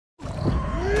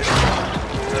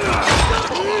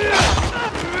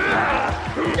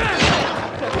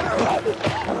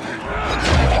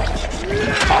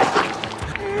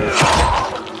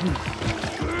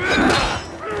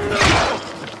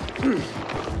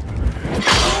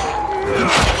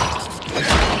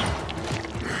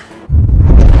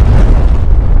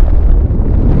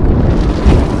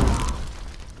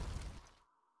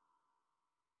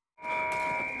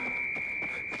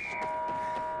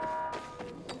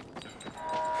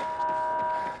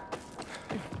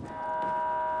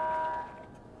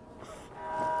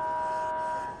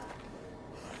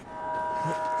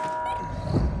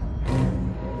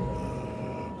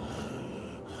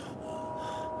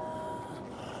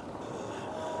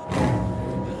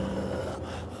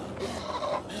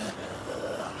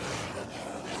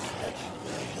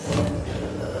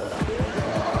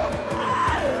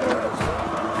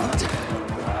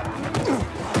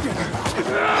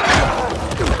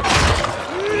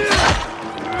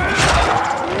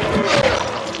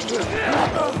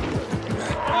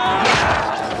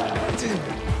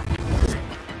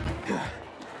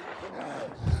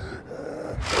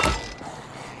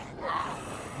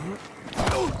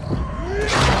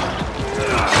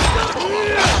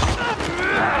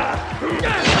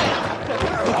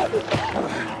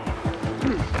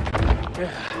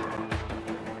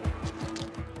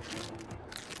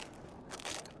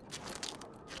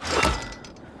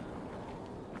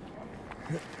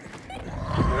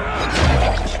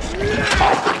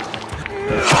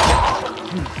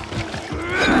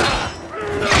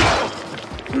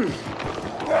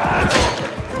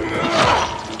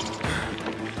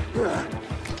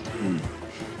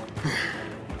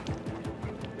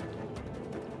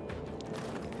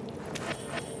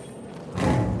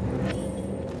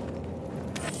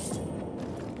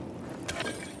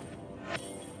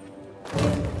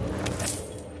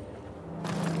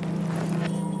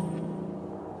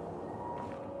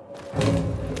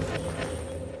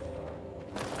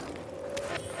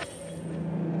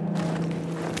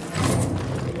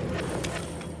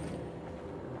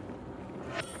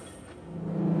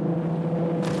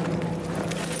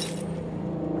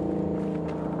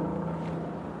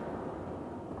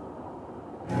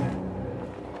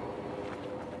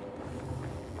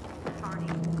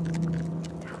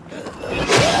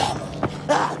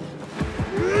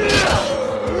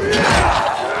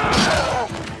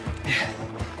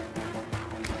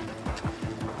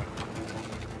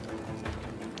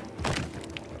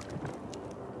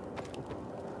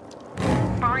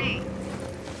Barney,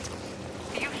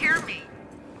 do you hear me?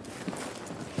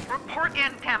 Report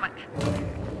in, damn it.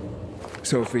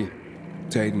 Sophie,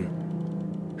 it's Aiden.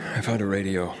 I found a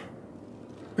radio.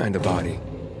 And a body.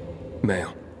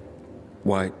 Male.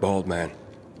 White, bald man.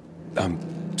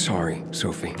 I'm sorry,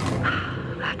 Sophie.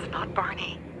 That's not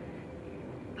Barney.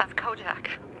 That's Kojak.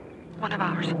 One of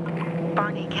ours.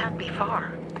 Barney can't be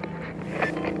far.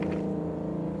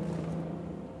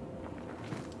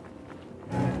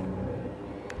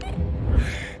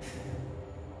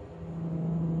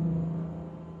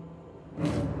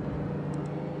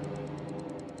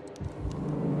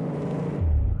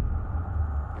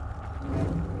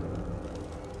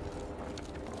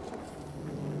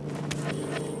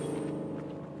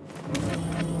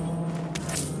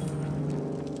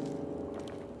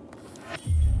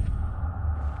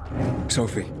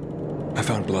 Sophie, I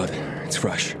found blood. It's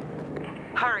fresh.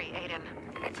 Hurry, Aiden.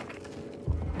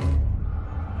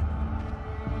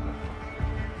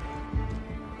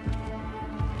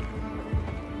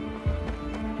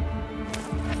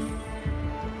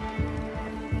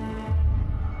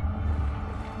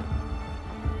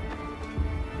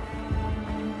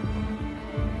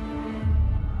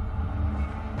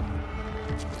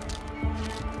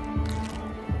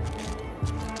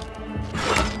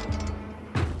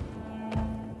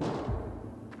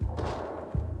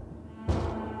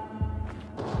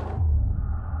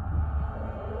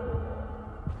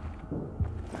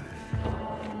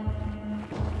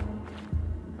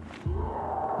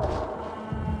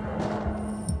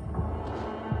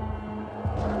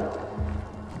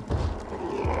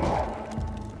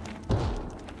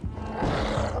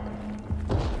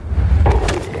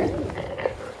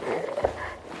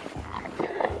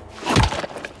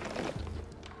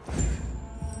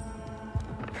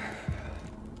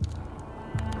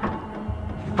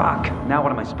 Fuck, now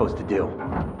what am I supposed to do?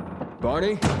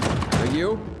 Barney? Are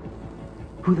you?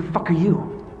 Who the fuck are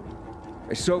you?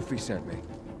 Sophie sent me.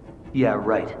 Yeah,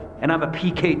 right. And I'm a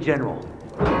PK general.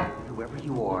 Whoever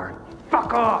you are,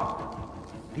 fuck off!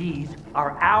 These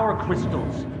are our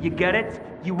crystals. You get it?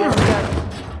 You won't get it.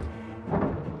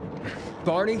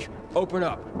 Barney, open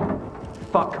up.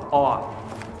 Fuck off.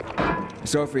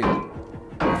 Sophie,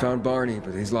 I found Barney,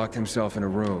 but he's locked himself in a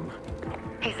room.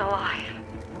 He's alive.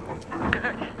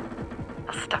 Good.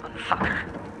 A stubborn fucker.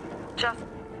 Just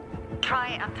try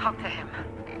and talk to him.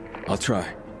 I'll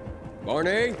try.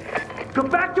 Barney? Go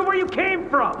back to where you came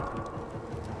from!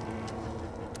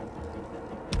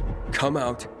 Come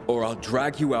out, or I'll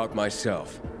drag you out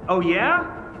myself. Oh yeah?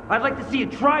 I'd like to see you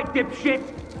try, dipshit!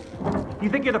 You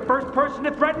think you're the first person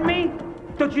to threaten me?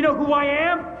 Don't you know who I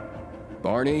am?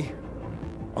 Barney,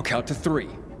 I'll count to 3.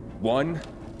 1,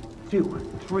 2,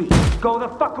 3. Go the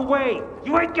fuck away!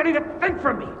 You ain't getting a thing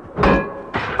from me!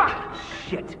 Fuck!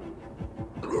 Shit!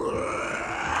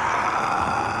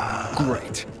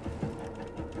 Great.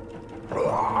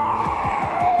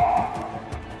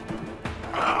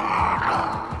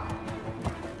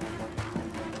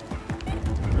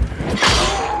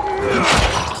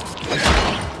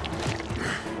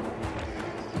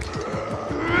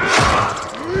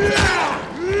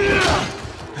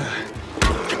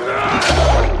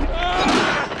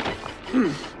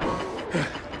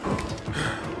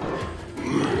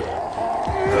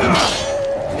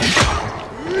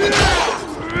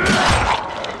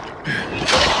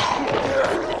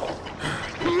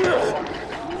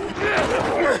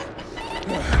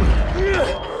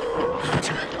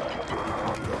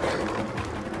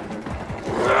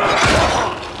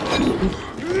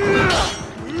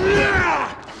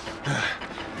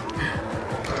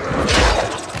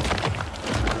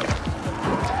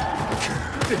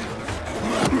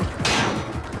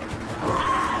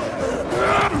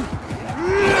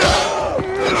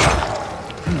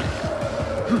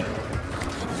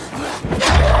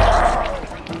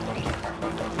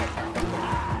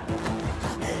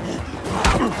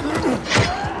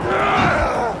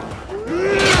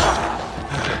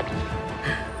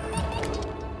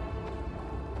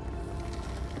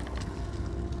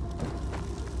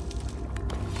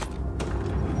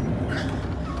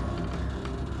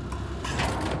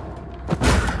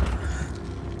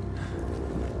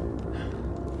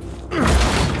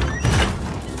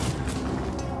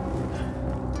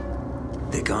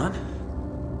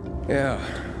 Yeah,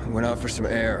 I went out for some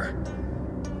air.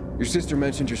 Your sister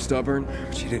mentioned you're stubborn,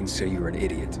 but she didn't say you were an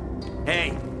idiot.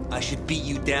 Hey, I should beat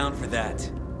you down for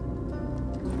that.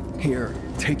 Here,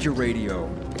 take your radio.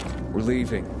 We're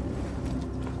leaving.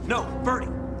 No, Bertie!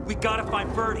 We gotta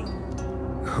find Bertie!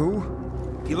 Who?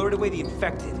 He lured away the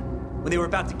infected when they were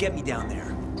about to get me down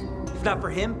there. If not for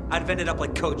him, I'd have ended up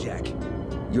like Kojak.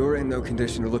 You're in no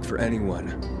condition to look for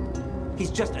anyone.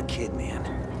 He's just a kid, man.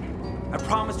 I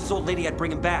promised his old lady I'd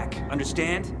bring him back,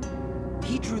 understand?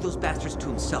 He drew those bastards to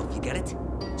himself, you get it?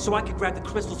 So I could grab the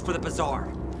crystals for the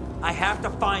bazaar. I have to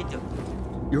find him.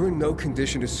 You're in no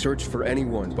condition to search for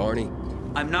anyone, Barney.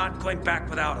 I'm not going back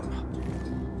without him.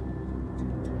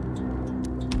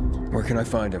 Where can I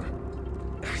find him?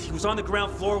 He was on the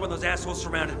ground floor when those assholes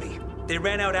surrounded me. They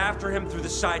ran out after him through the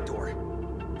side door.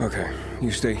 Okay,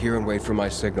 you stay here and wait for my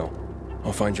signal.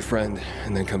 I'll find your friend,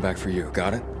 and then come back for you.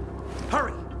 Got it?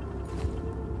 Hurry!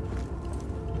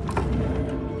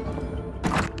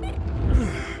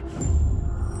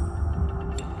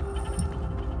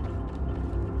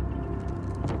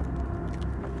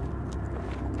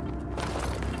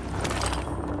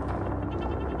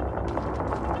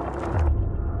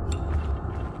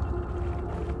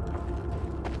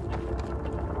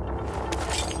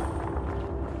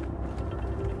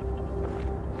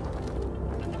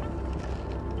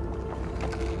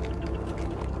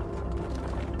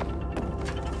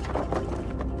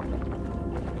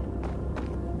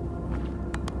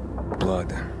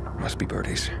 Blood. Must be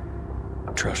Bertie's.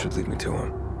 Trail should lead me to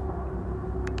him.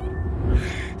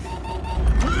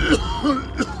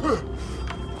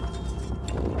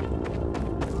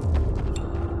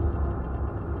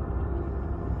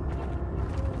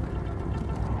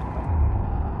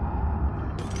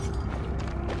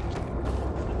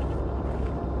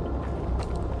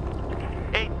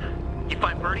 Hey, you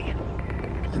find Bertie?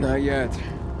 Not yet,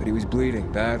 but he was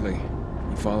bleeding badly.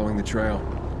 I'm following the trail.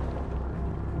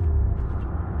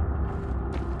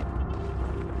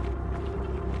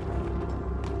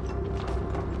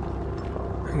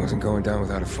 I wasn't going down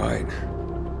without a fight.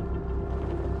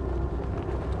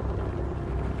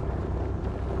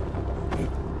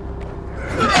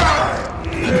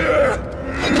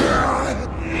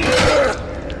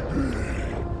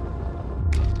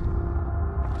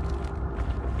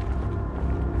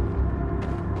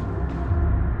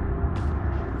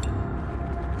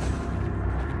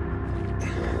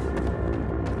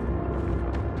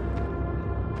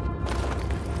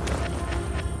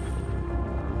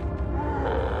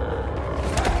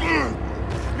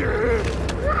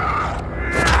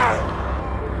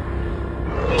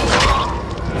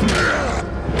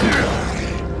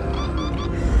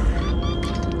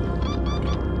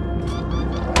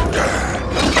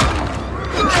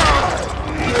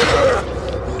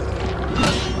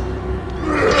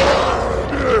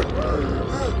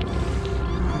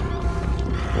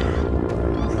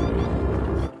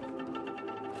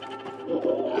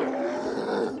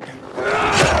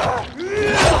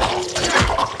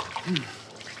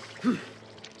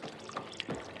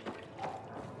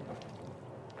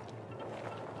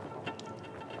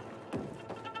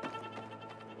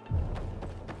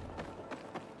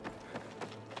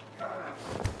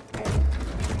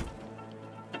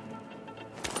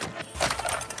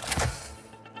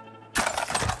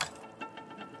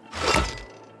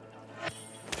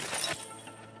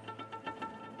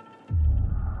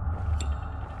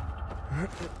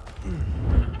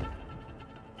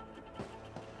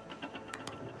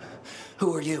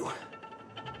 Who are you?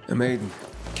 A maiden.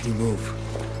 Can you move?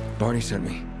 Barney sent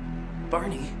me.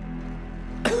 Barney?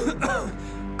 Of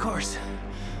course.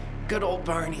 Good old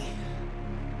Barney.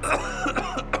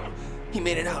 He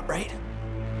made it out, right?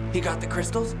 He got the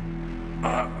crystals?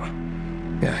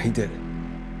 Yeah, he did.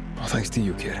 All thanks to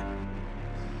you, kid.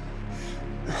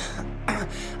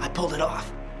 I pulled it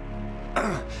off.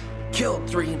 Killed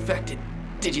 3 infected.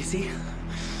 Did you see?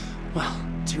 Well,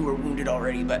 2 were wounded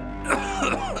already, but...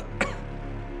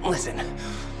 Listen.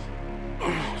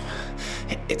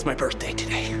 It's my birthday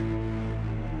today.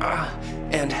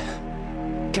 And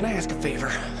can I ask a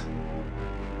favor?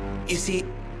 You see,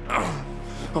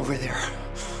 over there,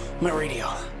 my radio.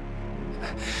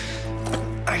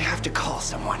 I have to call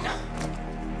someone.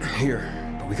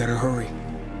 Here, but we gotta hurry.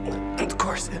 Of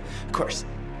course.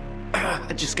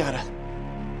 I just gotta...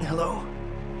 Hello?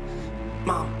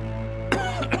 Mom?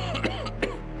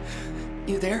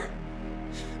 You there?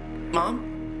 Mom?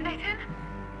 Nathan?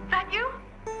 That you?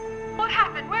 What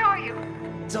happened? Where are you?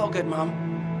 It's all good,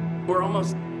 Mom. We're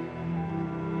almost...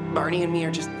 Barney and me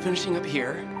are just finishing up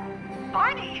here.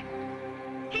 Barney?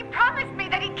 He promised me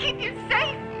that he'd keep you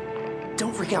safe.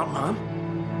 Don't freak out, Mom.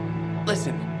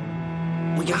 Listen,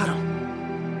 We got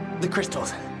them. The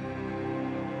crystals.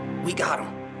 We got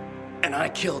them. And I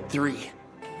killed 3.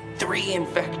 3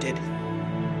 infected.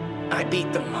 I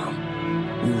beat them, Mom.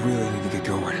 We really need to get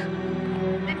going.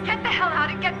 Then get the hell out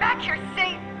and get back here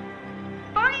safe.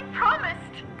 Barney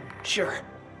promised. Sure.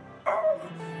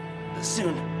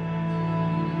 Soon.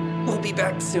 We'll be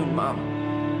back soon, Mom.